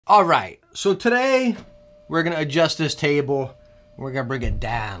All right, so today we're gonna adjust this table. We're gonna bring it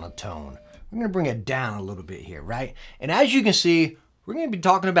down a tone. We're gonna bring it down a little bit here, right? And as you can see, we're gonna be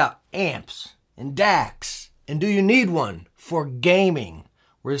talking about amps and DACs. And do you need one for gaming?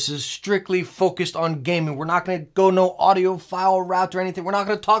 Where this is strictly focused on gaming. We're not gonna go no audiophile route or anything. We're not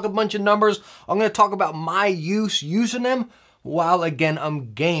gonna talk a bunch of numbers. I'm gonna talk about my using them while, again,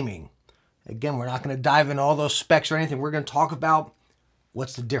 I'm gaming. Again, we're not gonna dive into all those specs or anything. We're gonna talk about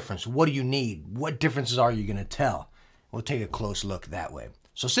what's the difference? What do you need? What differences are you gonna tell? We'll take a close look that way.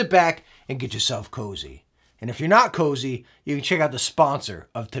 So sit back and get yourself cozy. And if you're not cozy, you can check out the sponsor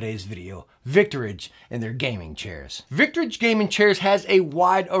of today's video, Victoridge and their gaming chairs. Victoridge Gaming Chairs has a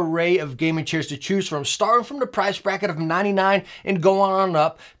wide array of gaming chairs to choose from, starting from the price bracket of $99 and going on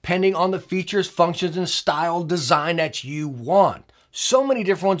up, depending on the features, functions, and style design that you want. So many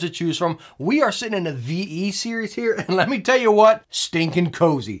different ones to choose from. We are sitting in the VE series here, and let me tell you what, stinking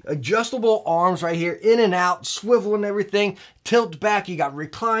cozy. Adjustable arms right here, in and out, swivel and everything, tilt back, you got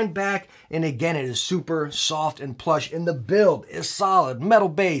reclined back, and again, it is super soft and plush, and the build is solid. Metal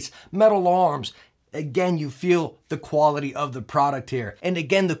base, metal arms. Again, you feel the quality of the product here. And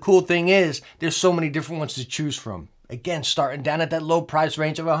again, the cool thing is, there's so many different ones to choose from. Again, starting down at that low price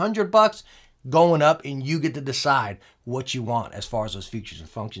range of $100, going up, and you get to decide what you want as far as those features and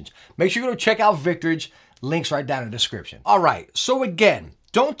functions. Make sure you go check out Victoridge. Links right down in the description. All right, so again,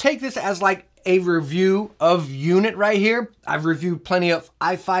 don't take this as like a review of unit right here. I've reviewed plenty of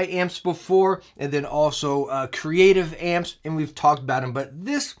hi-fi amps before, and then also creative amps, and we've talked about them, but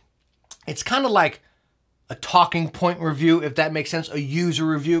this, it's kind of like a talking point review, if that makes sense, a user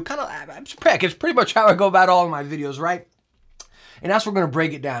review. Kind of, it's pretty much how I go about all of my videos, right? And that's what we're gonna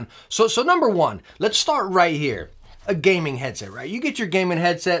break it down. So number one, let's start right here. A gaming headset, right? You get your gaming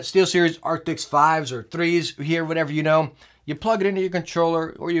headset, SteelSeries Arctis 5s or 3s here, whatever you know. You plug it into your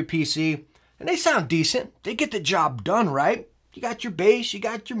controller or your PC, and they sound decent. They get the job done, right? You got your bass, you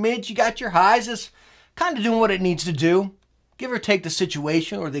got your mids, you got your highs. It's kind of doing what it needs to do. Give or take the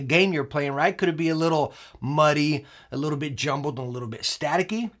situation or the game you're playing, right? Could it be a little muddy, a little bit jumbled, and a little bit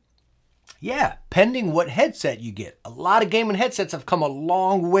staticky? Yeah, pending what headset you get. A lot of gaming headsets have come a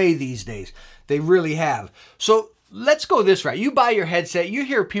long way these days. They really have. So let's go this route. You buy your headset, you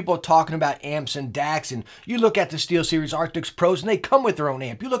hear people talking about amps and DACs, and you look at the SteelSeries Arctis Pros, and they come with their own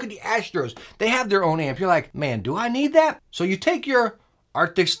amp. You look at the Astros, they have their own amp. You're like, man, do I need that? So you take your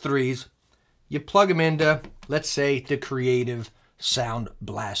Arctis 3s, you plug them into, let's say, the Creative Sound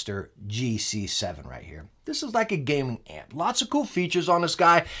Blaster GC7 right here. This is like a gaming amp. Lots of cool features on this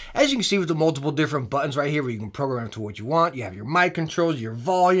guy. As you can see with the multiple different buttons right here where you can program it to what you want. You have your mic controls, your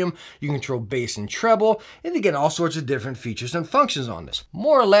volume, you control bass and treble, and you get all sorts of different features and functions on this.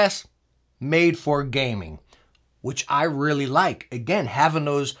 More or less made for gaming, which I really like. Again, having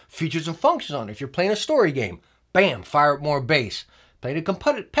those features and functions on it. If you're playing a story game, bam, fire up more bass. Playing a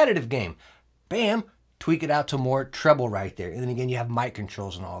competitive game, bam, tweak it out to more treble right there. And then again, you have mic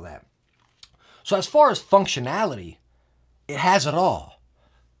controls and all that. So as far as functionality, it has it all.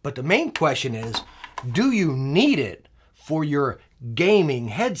 But the main question is, do you need it for your gaming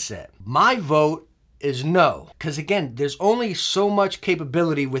headset? My vote is no. Because again, there's only so much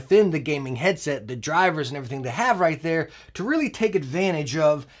capability within the gaming headset, the drivers and everything they have right there to really take advantage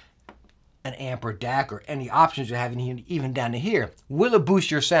of an amp or DAC or any options you have in here, even down to here. Will it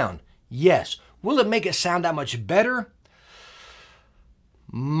boost your sound? Yes. Will it make it sound that much better?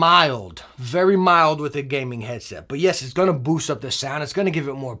 Mild, very mild with a gaming headset. But yes, it's gonna boost up the sound. It's gonna give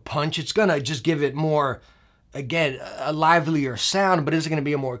it more punch. It's gonna just give it more, again, a livelier sound, but is it gonna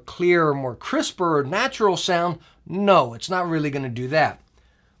be a more clear, more crisper, natural sound? No, it's not really gonna do that.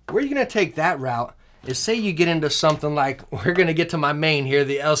 Where you're gonna take that route is, say you get into something like, we're gonna get to my main here,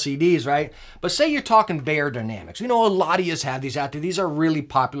 the LCDs, right? But say you're talking beyerdynamics. You know, a lot of yous have these out there. These are really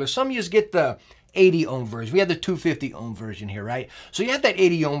popular. Some of yous get the 80 ohm version. We have the 250 ohm version here, right? So you have that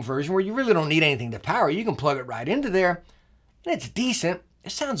 80 ohm version where you really don't need anything to power. You can plug it right into there, and it's decent.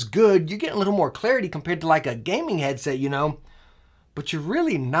 It sounds good. You're getting a little more clarity compared to like a gaming headset, you know, but you're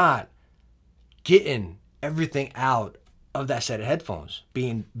really not getting everything out of that set of headphones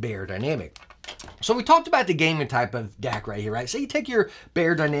being beyerdynamic. So we talked about the gaming type of DAC right here, right? So you take your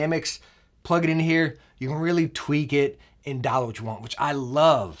beyerdynamics, plug it in here, you can really tweak it and dial what you want, which I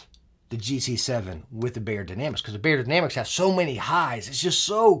love the GC7 with the beyerdynamics, because the beyerdynamics have so many highs. It's just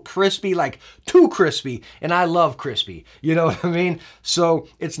so crispy, like too crispy, and I love crispy. You know what I mean? So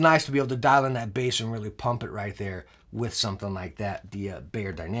it's nice to be able to dial in that bass and really pump it right there with something like that, the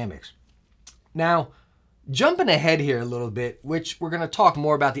beyerdynamics. Now, jumping ahead here a little bit, which we're going to talk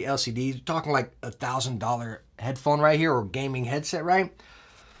more about the LCDs, we're talking like $1,000 headphone right here, or gaming headset, right?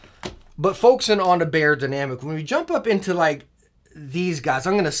 But focusing on the Bear dynamic, when we jump up into like these guys,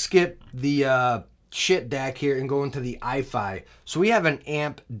 I'm gonna skip the shit DAC here and go into the i-Fi. So we have an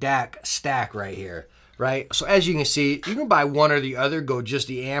amp DAC stack right here, right? So as you can see, you can buy one or the other, go just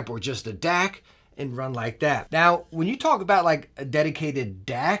the amp or just the DAC and run like that. Now, when you talk about like a dedicated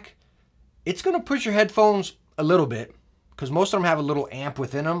DAC, it's gonna push your headphones a little bit because most of them have a little amp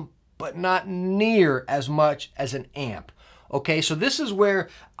within them, but not near as much as an amp. Okay, so this is where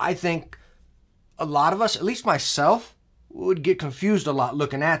I think a lot of us, at least myself, would get confused a lot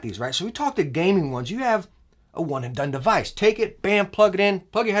looking at these, right? So we talk the gaming ones. You have a one and done device. Take it, bam, plug it in,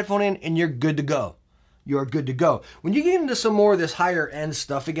 plug your headphone in, and you're good to go. You're good to go. When you get into some more of this higher end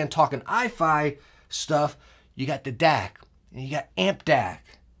stuff, again, talking i-Fi stuff, you got the DAC, and you got amp DAC,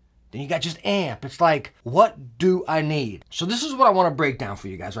 then you got just amp. It's like, what do I need? So this is what I want to break down for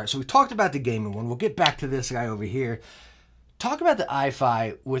you guys, right? So we talked about the gaming one. We'll get back to this guy over here. Talk about the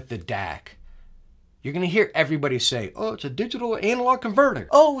i-Fi with the DAC. You're going to hear everybody say, oh, it's a digital to analog converter.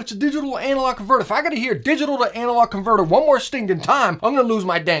 Oh, it's a digital to analog converter. If I got to hear digital to analog converter one more stinking time, I'm going to lose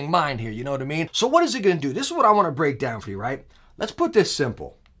my dang mind here. You know what I mean? So what is it going to do? This is what I want to break down for you, right? Let's put this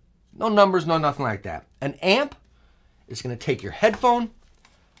simple. No numbers, no nothing like that. An amp is going to take your headphone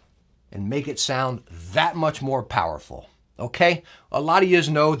and make it sound that much more powerful. Okay? A lot of you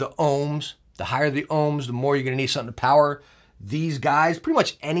know the ohms. The higher the ohms, the more you're going to need something to power these guys. Pretty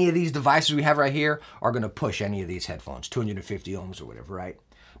much any of these devices we have right here are going to push any of these headphones, 250 ohms or whatever, right?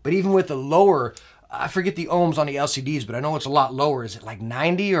 But even with the lower, I forget the ohms on the LCDs, but I know it's a lot lower. Is it like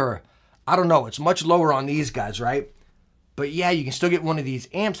 90 or I don't know. It's much lower on these guys, right? But yeah, you can still get one of these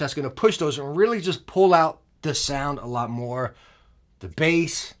amps that's going to push those and really just pull out the sound a lot more. The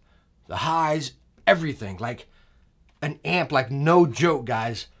bass, the highs, everything. Like an amp, like no joke,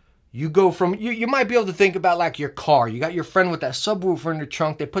 guys. You go from, you might be able to think about like your car. You got your friend with that subwoofer in the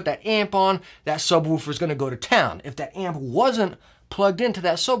trunk. They put that amp on. That subwoofer is going to go to town. If that amp wasn't plugged into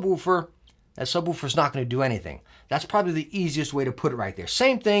that subwoofer's not going to do anything. That's probably the easiest way to put it right there.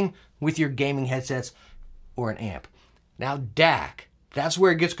 Same thing with your gaming headsets or an amp. Now DAC, that's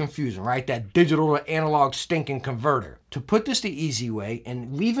where it gets confusing, right? That digital to analog stinking converter. To put this the easy way,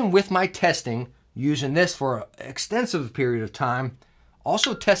 and even with my testing, using this for an extensive period of time,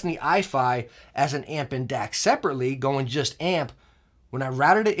 also testing the i-Fi as an amp and DAC separately, going just amp. When I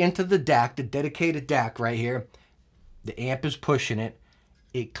routed it into the DAC, the dedicated DAC right here, the amp is pushing it.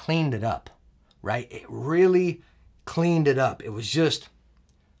 It cleaned it up, right? It really cleaned it up. It was just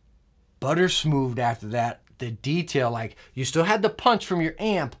butter smooth after that. The detail, like you still had the punch from your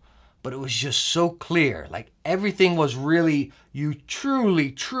amp, but it was just so clear. Like everything was really, you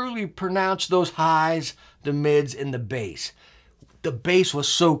truly, truly pronounced those highs, the mids, and the bass. The bass was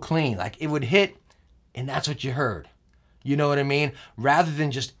so clean, like it would hit and that's what you heard. You know what I mean? Rather than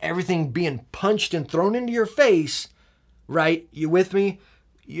just everything being punched and thrown into your face, right? You with me?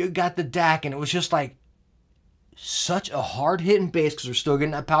 You got the DAC and it was just like such a hard hitting bass because we're still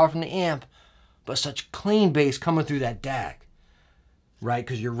getting that power from the amp, but such clean bass coming through that DAC, right?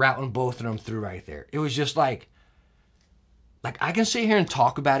 Because you're routing both of them through right there. It was just like I can sit here and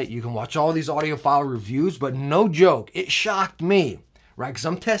talk about it. You can watch all these audiophile reviews, but no joke, it shocked me, right? Because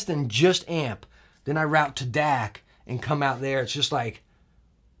I'm testing just amp, then I route to DAC and come out there. It's just like,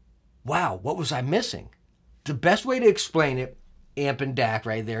 wow, what was I missing? The best way to explain it, amp and DAC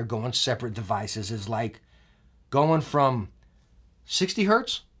right there, going separate devices, is like going from 60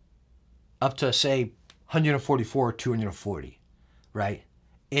 hertz up to, say, 144 or 240, right?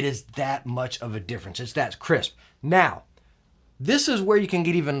 It is that much of a difference. It's that crisp. Now, this is where you can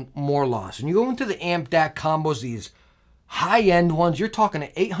get even more lost. When you go into the amp DAC combos, these high-end ones, you're talking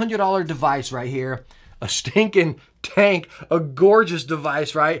an $800 device right here, a stinking tank, a gorgeous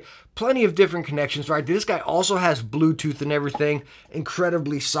device, right? Plenty of different connections, right? This guy also has Bluetooth and everything,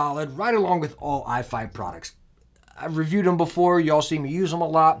 incredibly solid, right along with all i-Fi products. I've reviewed them before. Y'all see me use them a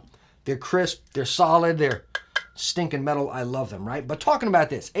lot. They're crisp, they're solid, they're stinking metal. I love them, right? But talking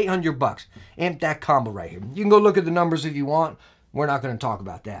about this, 800 bucks, amp DAC combo right here. You can go look at the numbers if you want. We're not going to talk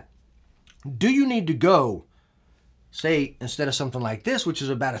about that. Do you need to go, say, instead of something like this, which is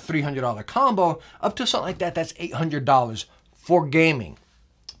about a $300 combo, up to something like that, that's $800 for gaming,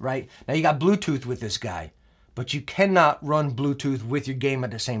 right? Now, you got Bluetooth with this guy, but you cannot run Bluetooth with your game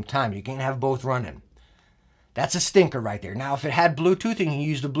at the same time. You can't have both running. That's a stinker right there. Now, if it had Bluetooth and you can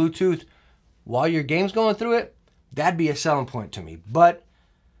use the Bluetooth while your game's going through it, that'd be a selling point to me. But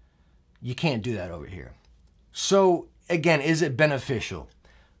you can't do that over here. So, again, is it beneficial?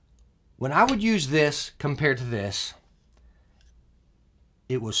 When I would use this compared to this,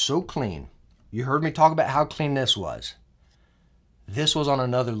 it was so clean. You heard me talk about how clean this was. this was on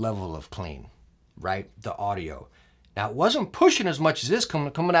another level of clean, right? The audio. Now, it wasn't pushing as much as this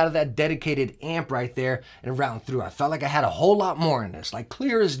coming out of that dedicated amp right there and routing through. I felt like I had a whole lot more in this, like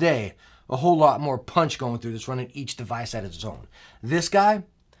clear as day, a whole lot more punch going through this, running each device at its own. This guy,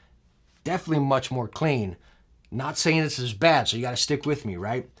 definitely much more clean. Not saying this is bad, so you got to stick with me,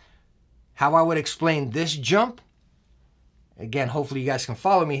 right? How I would explain this jump, again, hopefully you guys can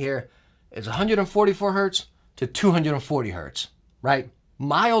follow me here, is 144 hertz to 240 hertz, right?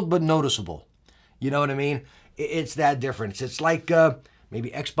 Mild but noticeable. You know what I mean? It's that difference. It's like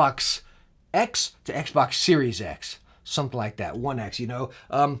maybe Xbox X to Xbox Series X, something like that, 1X, you know?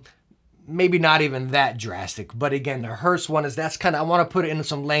 Maybe not even that drastic, but again, the hertz one is, that's kind of, I want to put it into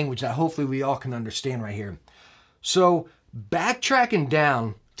some language that hopefully we all can understand right here. So backtracking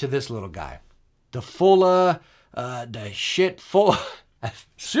down to this little guy, the full,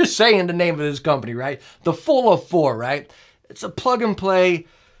 just saying the name of this company, right? The full of 4, right? It's a plug and play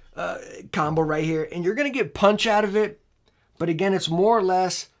combo right here, and you're going to get punch out of it. But again, it's more or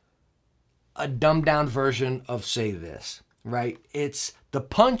less a dumbed down version of, say, this, right? It's the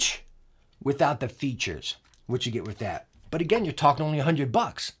punch without the features, what you get with that. But again, you're talking only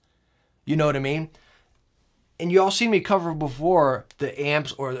 $100. You know what I mean? And you all seen me cover before the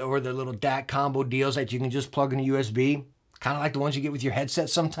amps or the little DAC combo deals that you can just plug in a USB, kind of like the ones you get with your headset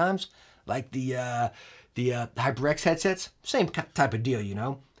sometimes, like the HyperX headsets. Same type of deal, you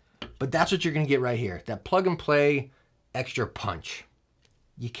know? But that's what you're going to get right here, that plug and play extra punch.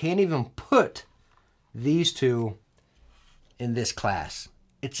 You can't even put these two in this class.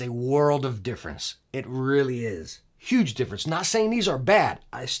 It's a world of difference. It really is. Huge difference. Not saying these are bad.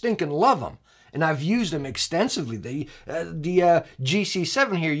 I stinking love them. And I've used them extensively. The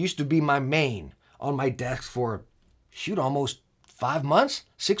GC7 here used to be my main on my desk for, shoot, almost 5 months,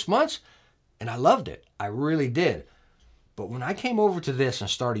 6 months. And I loved it. I really did. But when I came over to this and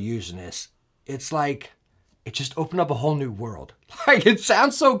started using this, it's like, it just opened up a whole new world. Like, it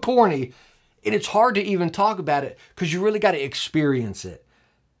sounds so corny. And it's hard to even talk about it because you really got to experience it.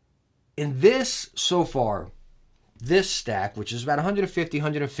 In this, so far, this stack, which is about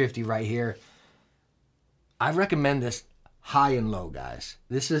 150 right here, I recommend this high and low, guys.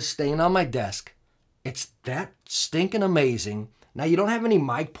 This is staying on my desk. It's that stinking amazing. Now, you don't have any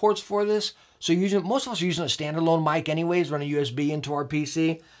mic ports for this, so most of us are using a standalone mic anyways, running USB into our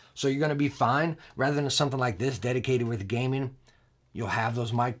PC, so you're going to be fine. Rather than something like this dedicated with gaming, you'll have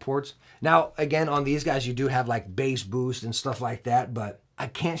those mic ports. Now, again, on these guys, you do have like bass boost and stuff like that, but I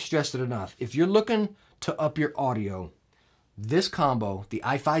can't stress it enough. If you're looking to up your audio, this combo, the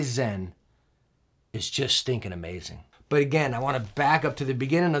iFi Zen, is just stinking amazing. But again, I want to back up to the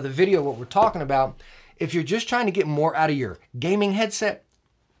beginning of the video, what we're talking about. If you're just trying to get more out of your gaming headset,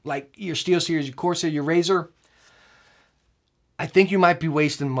 like your SteelSeries, your Corsair, your Razer, I think you might be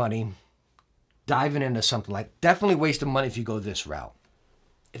wasting money diving into something like, definitely wasting money if you go this route.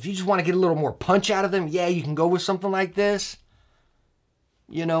 If you just want to get a little more punch out of them, yeah, you can go with something like this,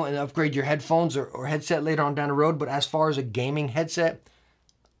 you know, and upgrade your headphones or headset later on down the road. But as far as a gaming headset,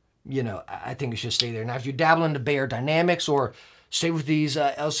 you know, I think it should stay there. Now, if you're dabbling into Bayer Dynamics or stay with these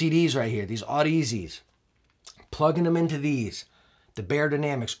LCDs right here, these Audezys, plugging them into these, the Bayer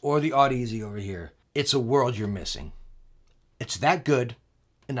Dynamics or the Audeze over here, it's a world you're missing. It's that good,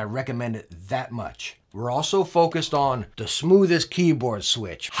 and I recommend it that much. We're also focused on the smoothest keyboard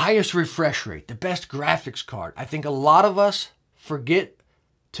switch, highest refresh rate, the best graphics card. I think a lot of us forget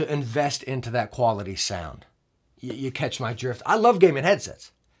to invest into that quality sound. You catch my drift. I love gaming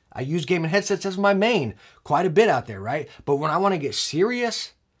headsets. I use gaming headsets as my main quite a bit out there, right? But when I want to get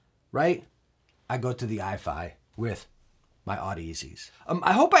serious, right, I go to the iFi with my Audezys.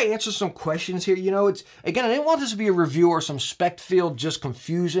 I hope I answered some questions here. You know, again, I didn't want this to be a review or some spec-filled, just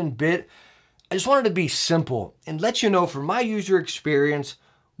confusion bit. I just wanted to be simple and let you know from my user experience,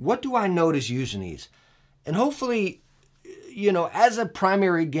 what do I notice using these? And hopefully, you know, as a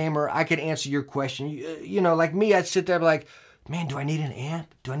primary gamer, I could answer your question. You know, like me, I'd sit there like, man, do I need an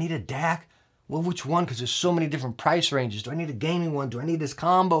amp? Do I need a DAC? Well, which one? Because there's so many different price ranges. Do I need a gaming one? Do I need this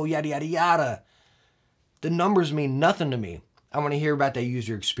combo? Yada, yada, yada. The numbers mean nothing to me. I want to hear about that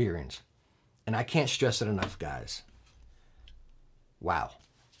user experience. And I can't stress it enough, guys. Wow.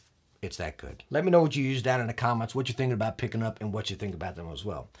 It's that good. Let me know what you use down in the comments, what you're thinking about picking up, and what you think about them as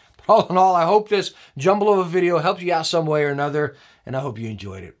well. But all in all, I hope this jumble of a video helped you out some way or another, and I hope you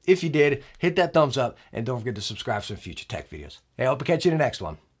enjoyed it. If you did, hit that thumbs up, and don't forget to subscribe for some future tech videos. Hey, I hope to catch you in the next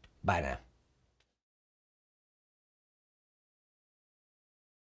one. Bye now.